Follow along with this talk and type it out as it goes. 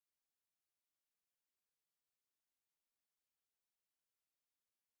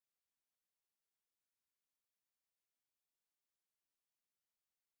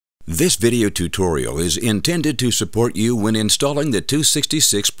This video tutorial is intended to support you when installing the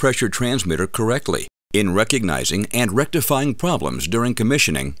 266 pressure transmitter correctly, in recognizing and rectifying problems during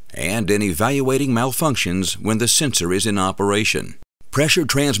commissioning, and in evaluating malfunctions when the sensor is in operation. Pressure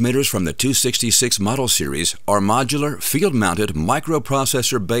transmitters from the 266 model series are modular, field-mounted,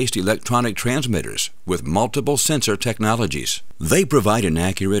 microprocessor-based electronic transmitters with multiple sensor technologies. They provide an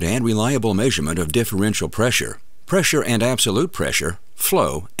accurate and reliable measurement of differential pressure, pressure and absolute pressure,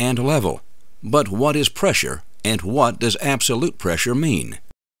 flow, and level. But what is pressure, and what does absolute pressure mean?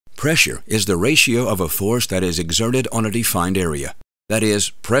 Pressure is the ratio of a force that is exerted on a defined area. That is,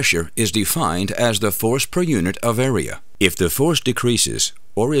 pressure is defined as the force per unit of area. If the force decreases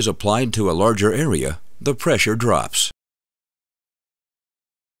or is applied to a larger area, the pressure drops.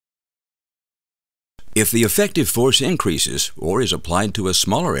 If the effective force increases or is applied to a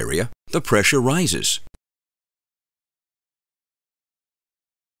smaller area, the pressure rises.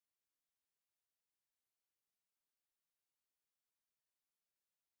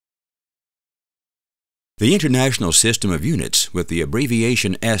 The International System of Units, with the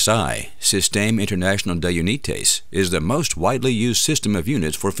abbreviation SI, Système International de Unités, is the most widely used system of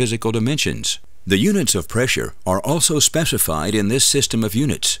units for physical dimensions. The units of pressure are also specified in this system of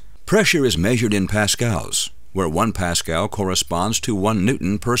units. Pressure is measured in pascals, where 1 pascal corresponds to 1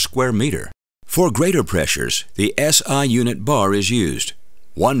 Newton per square meter. For greater pressures, the SI unit bar is used.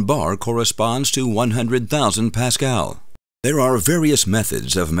 1 bar corresponds to 100,000 pascal. There are various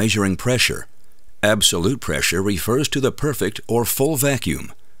methods of measuring pressure. Absolute pressure refers to the perfect or full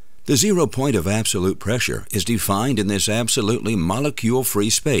vacuum. The 0 point of absolute pressure is defined in this absolutely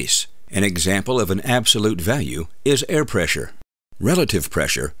molecule-free space. An example of an absolute value is air pressure. Relative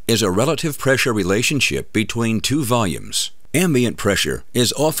pressure is a relative pressure relationship between two volumes. Ambient pressure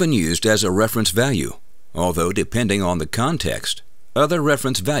is often used as a reference value, although depending on the context, other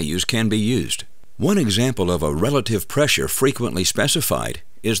reference values can be used. One example of a relative pressure frequently specified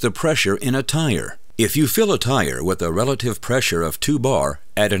is the pressure in a tire. If you fill a tire with a relative pressure of 2 bar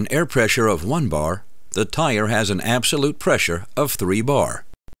at an air pressure of 1 bar, the tire has an absolute pressure of 3 bar.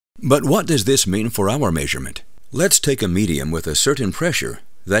 But what does this mean for our measurement? Let's take a medium with a certain pressure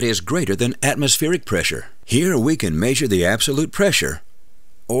that is greater than atmospheric pressure. Here we can measure the absolute pressure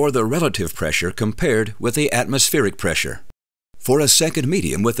or the relative pressure compared with the atmospheric pressure. For a second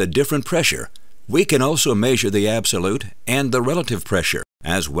medium with a different pressure, we can also measure the absolute and the relative pressure,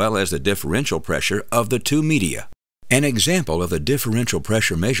 as well as the differential pressure of the two media. An example of the differential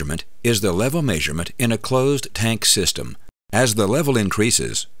pressure measurement is the level measurement in a closed tank system. As the level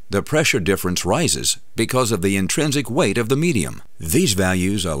increases, the pressure difference rises because of the intrinsic weight of the medium. These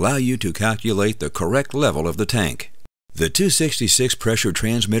values allow you to calculate the correct level of the tank. The 266 pressure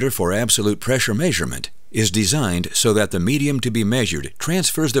transmitter for absolute pressure measurement is designed so that the medium to be measured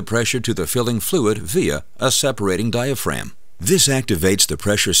transfers the pressure to the filling fluid via a separating diaphragm. This activates the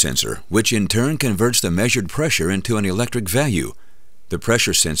pressure sensor, which in turn converts the measured pressure into an electric value. The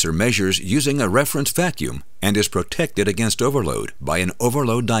pressure sensor measures using a reference vacuum and is protected against overload by an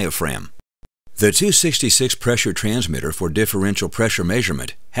overload diaphragm. The 266 pressure transmitter for differential pressure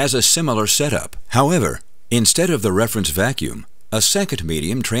measurement has a similar setup. However, instead of the reference vacuum, a second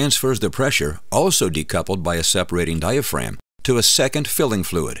medium transfers the pressure, also decoupled by a separating diaphragm, to a second filling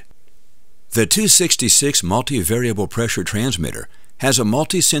fluid. The 266 multivariable pressure transmitter has a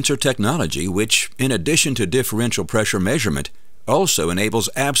multi-sensor technology which, in addition to differential pressure measurement, also enables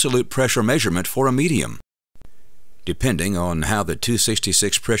absolute pressure measurement for a medium. Depending on how the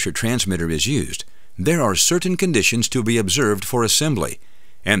 266 pressure transmitter is used, there are certain conditions to be observed for assembly,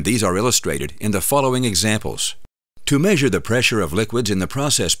 and these are illustrated in the following examples. To measure the pressure of liquids in the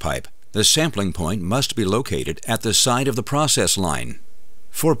process pipe, the sampling point must be located at the side of the process line.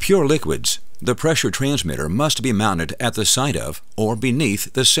 For pure liquids, the pressure transmitter must be mounted at the side of or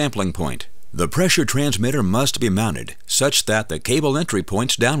beneath the sampling point. The pressure transmitter must be mounted such that the cable entry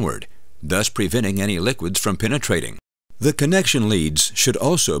points downward, thus preventing any liquids from penetrating. The connection leads should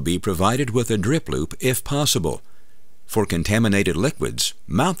also be provided with a drip loop if possible. For contaminated liquids,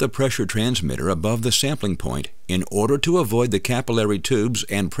 mount the pressure transmitter above the sampling point in order to avoid the capillary tubes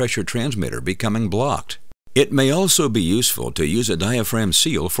and pressure transmitter becoming blocked. It may also be useful to use a diaphragm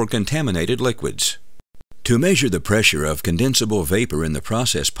seal for contaminated liquids. To measure the pressure of condensable vapor in the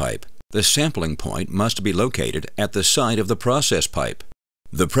process pipe, the sampling point must be located at the side of the process pipe.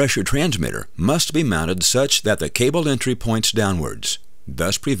 The pressure transmitter must be mounted such that the cable entry points downwards,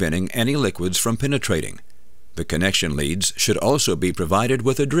 thus preventing any liquids from penetrating. The connection leads should also be provided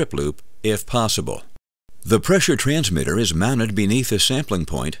with a drip loop if possible. The pressure transmitter is mounted beneath the sampling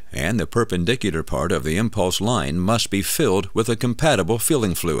point, and the perpendicular part of the impulse line must be filled with a compatible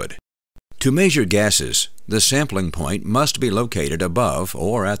filling fluid. To measure gases, the sampling point must be located above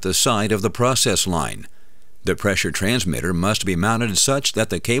or at the side of the process line. The pressure transmitter must be mounted such that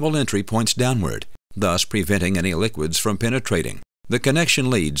the cable entry points downward, thus preventing any liquids from penetrating. The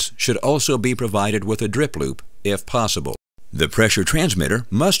connection leads should also be provided with a drip loop, if possible. The pressure transmitter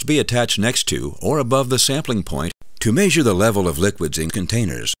must be attached next to or above the sampling point. To measure the level of liquids in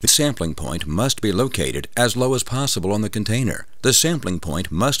containers, the sampling point must be located as low as possible on the container. The sampling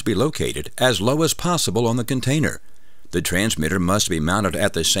point must be located as low as possible on the container. The transmitter must be mounted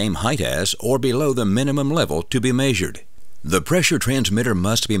at the same height as or below the minimum level to be measured. The pressure transmitter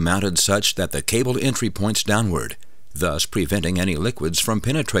must be mounted such that the cable entry points downward, thus preventing any liquids from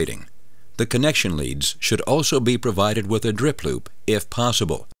penetrating. The connection leads should also be provided with a drip loop, if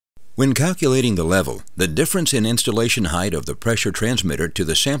possible. When calculating the level, the difference in installation height of the pressure transmitter to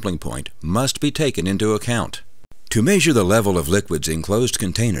the sampling point must be taken into account. To measure the level of liquids in closed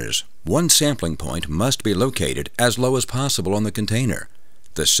containers, one sampling point must be located as low as possible on the container.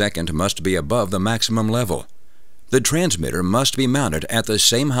 The second must be above the maximum level. The transmitter must be mounted at the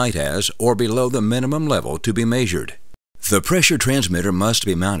same height as or below the minimum level to be measured. The pressure transmitter must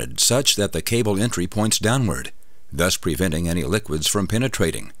be mounted such that the cable entry points downward, thus preventing any liquids from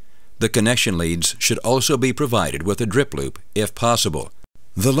penetrating. The connection leads should also be provided with a drip loop, if possible.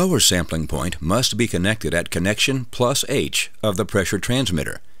 The lower sampling point must be connected at connection plus H of the pressure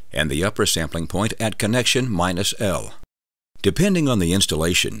transmitter, and the upper sampling point at connection minus L. Depending on the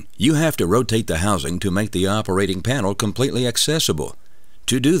installation, you have to rotate the housing to make the operating panel completely accessible.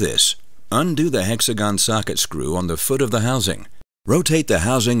 To do this, undo the hexagon socket screw on the foot of the housing. Rotate the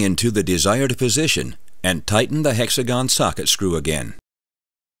housing into the desired position and tighten the hexagon socket screw again.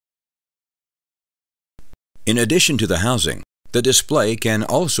 In addition to the housing, the display can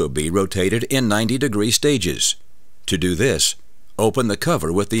also be rotated in 90-degree stages. To do this, open the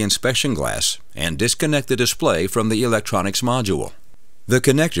cover with the inspection glass and disconnect the display from the electronics module. The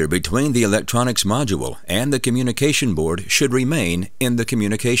connector between the electronics module and the communication board should remain in the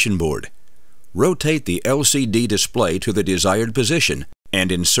communication board. Rotate the LCD display to the desired position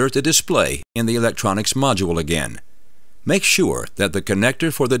and insert the display in the electronics module again. Make sure that the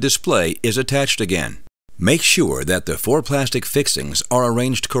connector for the display is attached again. Make sure that the 4 plastic fixings are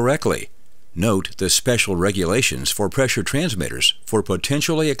arranged correctly. Note the special regulations for pressure transmitters for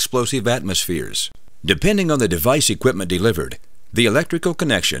potentially explosive atmospheres. Depending on the device equipment delivered, the electrical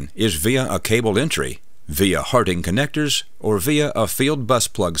connection is via a cable entry, via Harting connectors, or via a field bus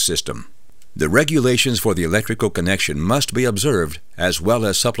plug system. The regulations for the electrical connection must be observed, as well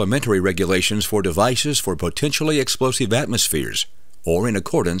as supplementary regulations for devices for potentially explosive atmospheres, or in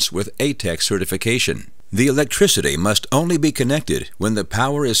accordance with ATEX certification. The electricity must only be connected when the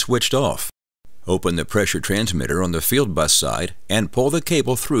power is switched off. Open the pressure transmitter on the field bus side and pull the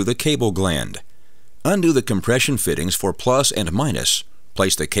cable through the cable gland. Undo the compression fittings for plus and minus,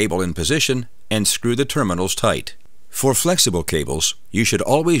 place the cable in position, and screw the terminals tight. For flexible cables, you should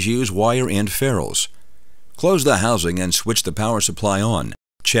always use wire end ferrules. Close the housing and switch the power supply on.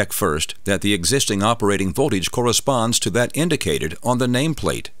 Check first that the existing operating voltage corresponds to that indicated on the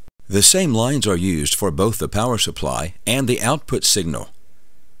nameplate. The same lines are used for both the power supply and the output signal.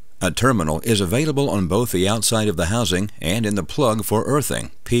 A terminal is available on both the outside of the housing and in the plug for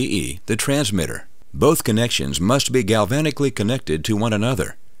earthing, PE, the transmitter. Both connections must be galvanically connected to one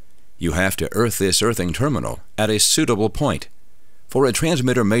another. You have to earth this earthing terminal at a suitable point. For a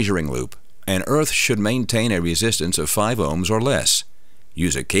transmitter measuring loop, an earth should maintain a resistance of 5 ohms or less.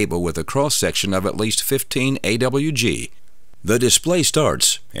 Use a cable with a cross-section of at least 15 AWG. The display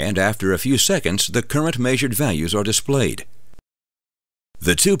starts, and after a few seconds, the current measured values are displayed.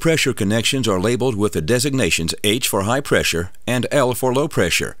 The 2 pressure connections are labeled with the designations H for high pressure and L for low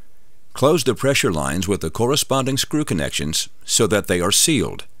pressure. Close the pressure lines with the corresponding screw connections so that they are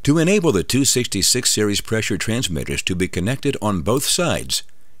sealed. To enable the 266 series pressure transmitters to be connected on both sides,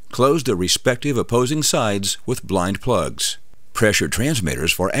 close the respective opposing sides with blind plugs. Pressure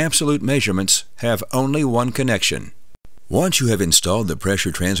transmitters for absolute measurements have only one connection. Once you have installed the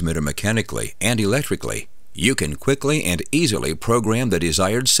pressure transmitter mechanically and electrically, you can quickly and easily program the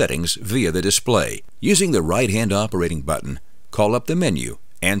desired settings via the display. Using the right-hand operating button, call up the menu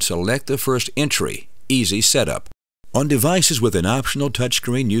and select the first entry, Easy Setup. On devices with an optional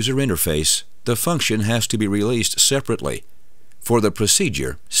touchscreen user interface, the function has to be released separately. For the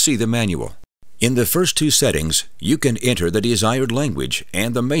procedure, see the manual. In the first 2 settings, you can enter the desired language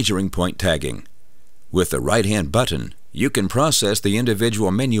and the measuring point tagging. With the right-hand button, you can process the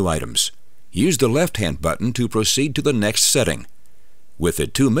individual menu items. use the left-hand button to proceed to the next setting. With the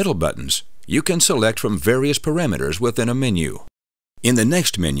two middle buttons, you can select from various parameters within a menu. In the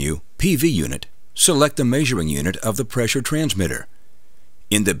next menu, PV unit, select the measuring unit of the pressure transmitter.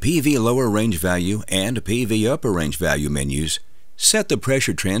 In the PV lower range value and PV upper range value menus, set the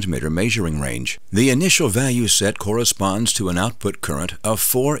pressure transmitter measuring range. The initial value set corresponds to an output current of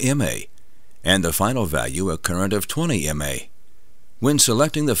 4 mA and the final value a current of 20 mA. When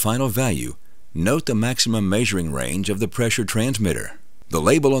selecting the final value, note the maximum measuring range of the pressure transmitter. The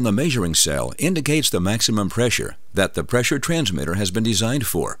label on the measuring cell indicates the maximum pressure that the pressure transmitter has been designed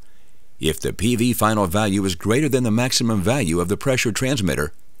for. If the PV final value is greater than the maximum value of the pressure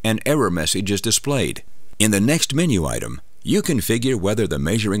transmitter, an error message is displayed. In the next menu item, you configure whether the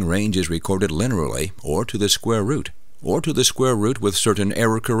measuring range is recorded linearly or to the square root with certain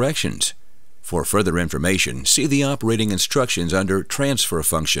error corrections. For further information, see the operating instructions under Transfer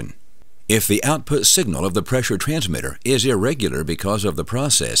function. If the output signal of the pressure transmitter is irregular because of the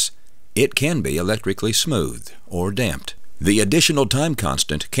process, it can be electrically smoothed or damped. The additional time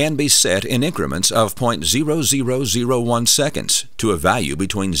constant can be set in increments of 0.0001 seconds to a value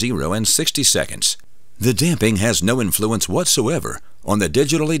between 0 and 60 seconds. The damping has no influence whatsoever on the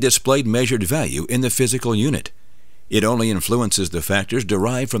digitally displayed measured value in the physical unit. It only influences the factors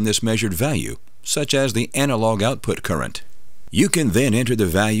derived from this measured value, such as the analog output current. You can then enter the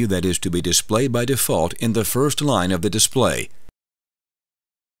value that is to be displayed by default in the first line of the display.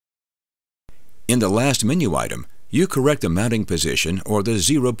 In the last menu item, you correct the mounting position or the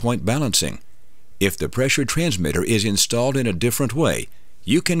 0-point balancing. If the pressure transmitter is installed in a different way,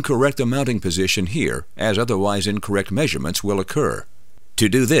 you can correct the mounting position here, as otherwise incorrect measurements will occur. To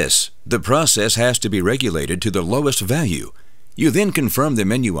do this, the process has to be regulated to the lowest value. You then confirm the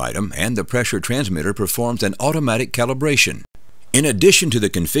menu item and the pressure transmitter performs an automatic calibration. In addition to the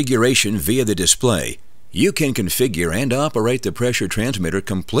configuration via the display, you can configure and operate the pressure transmitter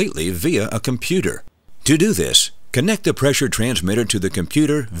completely via a computer. To do this, connect the pressure transmitter to the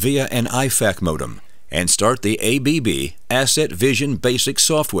computer via an IFAC modem and start the ABB Asset Vision Basic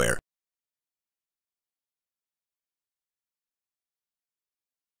software.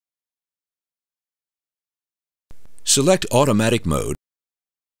 Select Automatic Mode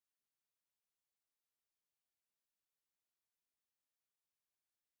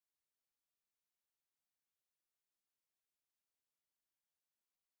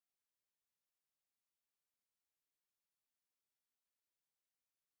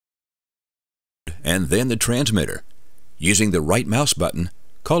and then the transmitter. Using the right mouse button,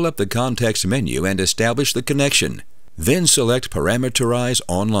 call up the context menu and establish the connection. Then select Parameterize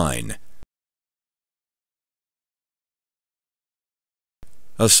Online.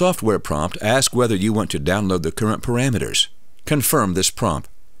 A software prompt asks whether you want to download the current parameters. Confirm this prompt.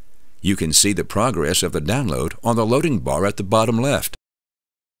 You can see the progress of the download on the loading bar at the bottom left.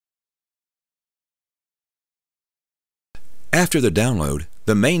 After the download,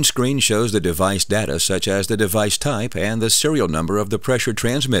 the main screen shows the device data such as the device type and the serial number of the pressure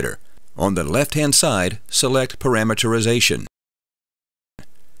transmitter. On the left-hand side, select Parameterization.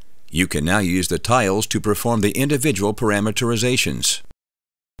 You can now use the tiles to perform the individual parameterizations.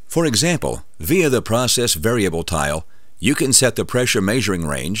 For example, via the Process Variable tile, you can set the pressure measuring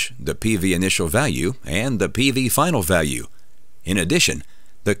range, the PV initial value, and the PV final value. In addition,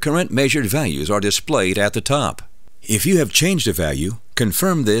 the current measured values are displayed at the top. If you have changed a value,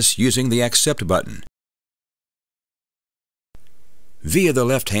 confirm this using the Accept button. Via the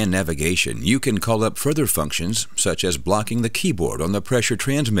left-hand navigation, you can call up further functions such as blocking the keyboard on the pressure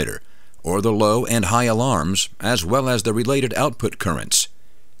transmitter or the low and high alarms, as well as the related output currents.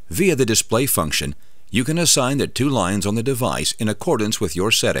 Via the display function, you can assign the two lines on the device in accordance with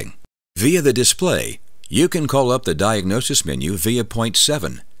your setting. Via the display, you can call up the diagnosis menu via point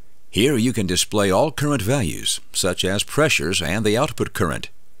 7. Here you can display all current values, such as pressures and the output current.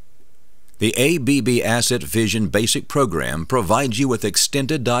 The ABB Asset Vision Basic program provides you with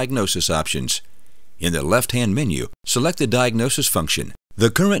extended diagnosis options. In the left-hand menu, select the diagnosis function.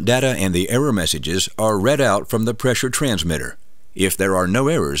 The current data and the error messages are read out from the pressure transmitter. If there are no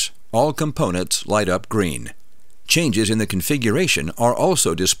errors, all components light up green. Changes in the configuration are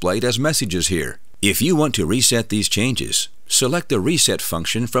also displayed as messages here. If you want to reset these changes, select the Reset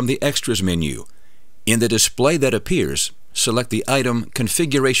function from the Extras menu. In the display that appears, select the item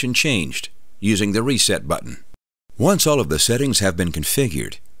Configuration Changed using the Reset button. Once all of the settings have been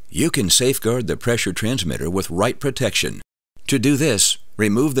configured, you can safeguard the pressure transmitter with write protection. To do this,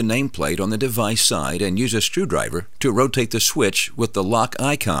 remove the nameplate on the device side and use a screwdriver to rotate the switch with the lock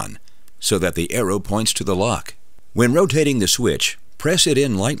icon so that the arrow points to the lock. When rotating the switch, Press it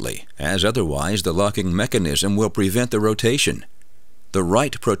in lightly, as otherwise the locking mechanism will prevent the rotation. The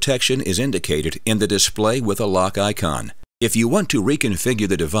right protection is indicated in the display with a lock icon. If you want to reconfigure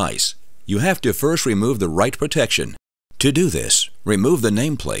the device, you have to first remove the right protection. To do this, remove the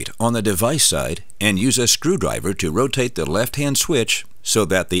nameplate on the device side and use a screwdriver to rotate the left-hand switch so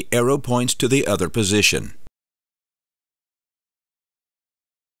that the arrow points to the other position.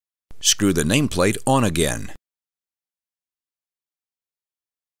 Screw the nameplate on again.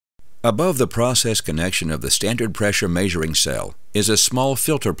 Above the process connection of the standard pressure measuring cell is a small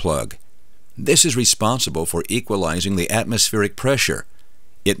filter plug. This is responsible for equalizing the atmospheric pressure.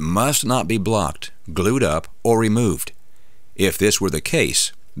 It must not be blocked, glued up, or removed. If this were the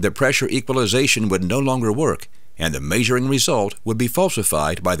case, the pressure equalization would no longer work, and the measuring result would be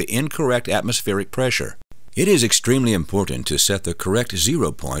falsified by the incorrect atmospheric pressure. It is extremely important to set the correct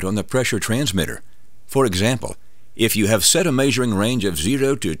zero point on the pressure transmitter. For example, if you have set a measuring range of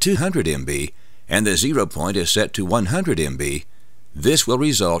 0 to 200 MB and the zero point is set to 100 MB, this will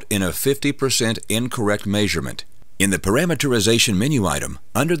result in a 50% incorrect measurement. In the parameterization menu item,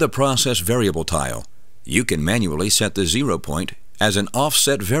 under the process variable tile, you can manually set the zero point as an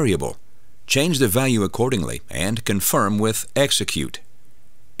offset variable. Change the value accordingly and confirm with Execute.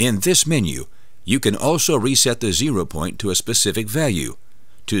 In this menu, you can also reset the zero point to a specific value,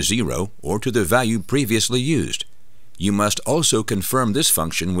 to 0 or to the value previously used. You must also confirm this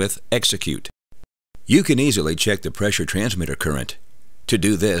function with Execute. You can easily check the pressure transmitter current. To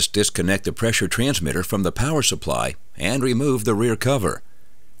do this, disconnect the pressure transmitter from the power supply and remove the rear cover.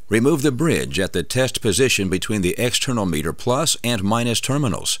 Remove the bridge at the test position between the external meter plus and minus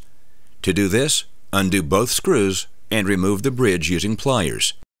terminals. To do this, undo both screws and remove the bridge using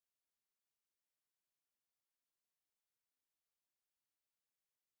pliers.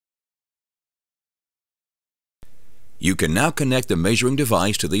 You can now connect the measuring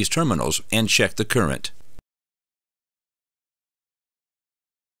device to these terminals and check the current.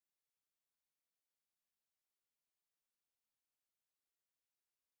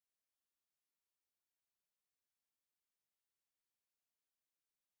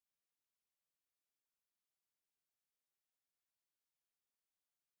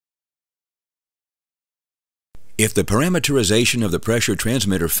 If the parameterization of the pressure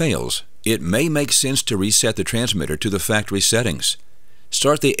transmitter fails, it may make sense to reset the transmitter to the factory settings.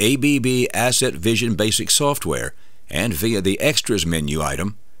 Start the ABB Asset Vision Basic software and via the Extras menu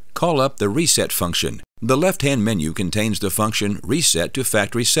item, call up the Reset function. The left-hand menu contains the function Reset to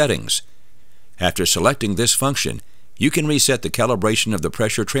Factory Settings. After selecting this function, you can reset the calibration of the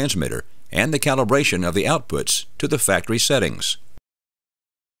pressure transmitter and the calibration of the outputs to the factory settings.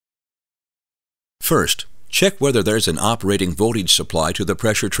 First, check whether there's an operating voltage supply to the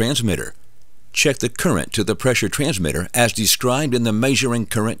pressure transmitter. Check the current to the pressure transmitter as described in the Measuring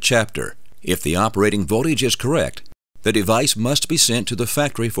Current chapter. If the operating voltage is correct, the device must be sent to the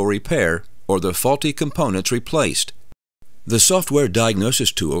factory for repair or the faulty components replaced. The software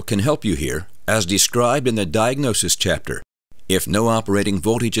diagnosis tool can help you here, as described in the Diagnosis chapter. If no operating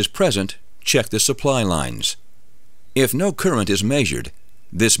voltage is present, check the supply lines. If no current is measured,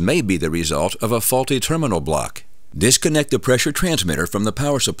 this may be the result of a faulty terminal block. Disconnect the pressure transmitter from the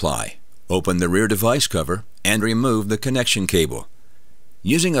power supply. Open the rear device cover and remove the connection cable.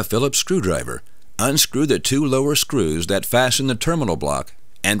 Using a Phillips screwdriver, unscrew the two lower screws that fasten the terminal block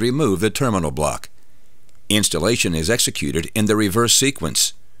and remove the terminal block. Installation is executed in the reverse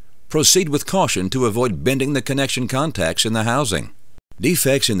sequence. Proceed with caution to avoid bending the connection contacts in the housing.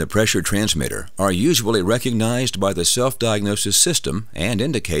 Defects in the pressure transmitter are usually recognized by the self-diagnosis system and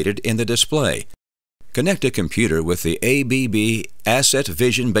indicated in the display. Connect a computer with the ABB Asset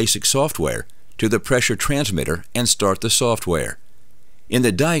Vision Basic software to the pressure transmitter and start the software. In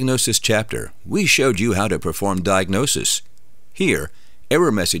the Diagnosis chapter, we showed you how to perform diagnosis. Here,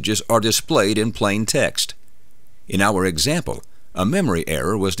 error messages are displayed in plain text. In our example, a memory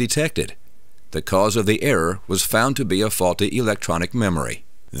error was detected. The cause of the error was found to be a faulty electronic memory.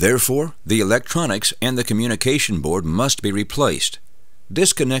 Therefore, the electronics and the communication board must be replaced.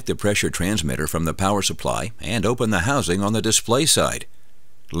 Disconnect the pressure transmitter from the power supply and open the housing on the display side.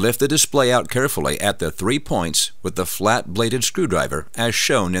 Lift the display out carefully at the 3 points with the flat-bladed screwdriver as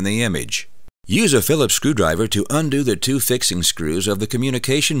shown in the image. Use a Phillips screwdriver to undo the two fixing screws of the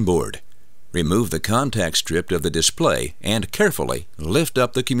communication board. Remove the contact strip of the display and carefully lift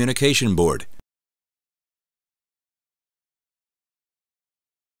up the communication board.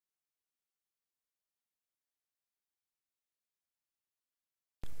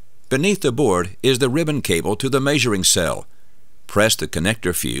 Beneath the board is the ribbon cable to the measuring cell. Press the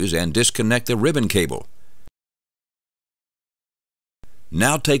connector fuse and disconnect the ribbon cable.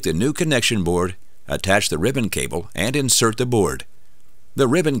 Now take the new connection board, attach the ribbon cable, and insert the board. The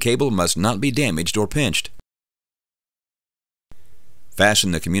ribbon cable must not be damaged or pinched.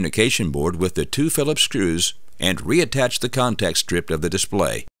 Fasten the communication board with the 2 Phillips screws and reattach the contact strip of the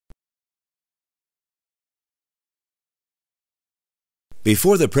display.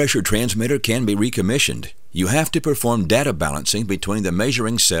 Before the pressure transmitter can be recommissioned, you have to perform data balancing between the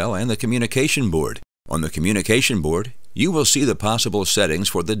measuring cell and the communication board. On the communication board, you will see the possible settings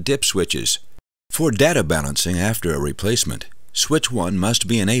for the dip switches. For data balancing after a replacement, switch 1 must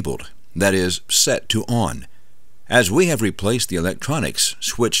be enabled, that is, set to on. As we have replaced the electronics,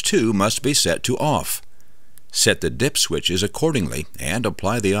 switch 2 must be set to off. Set the dip switches accordingly and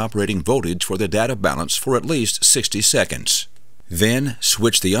apply the operating voltage for the data balance for at least 60 seconds. Then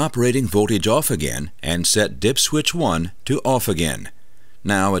switch the operating voltage off again and set dip switch 1 to off again.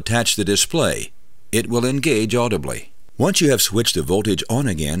 Now attach the display. It will engage audibly. Once you have switched the voltage on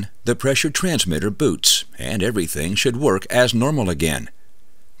again, the pressure transmitter boots and everything should work as normal again.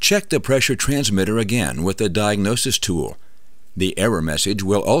 Check the pressure transmitter again with the diagnosis tool. The error message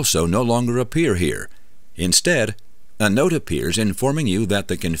will also no longer appear here. Instead, a note appears informing you that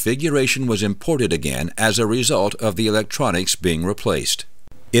the configuration was imported again as a result of the electronics being replaced.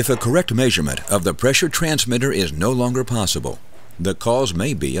 If a correct measurement of the pressure transmitter is no longer possible, the cause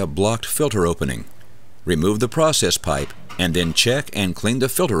may be a blocked filter opening. Remove the process pipe and then check and clean the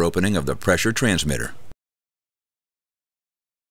filter opening of the pressure transmitter.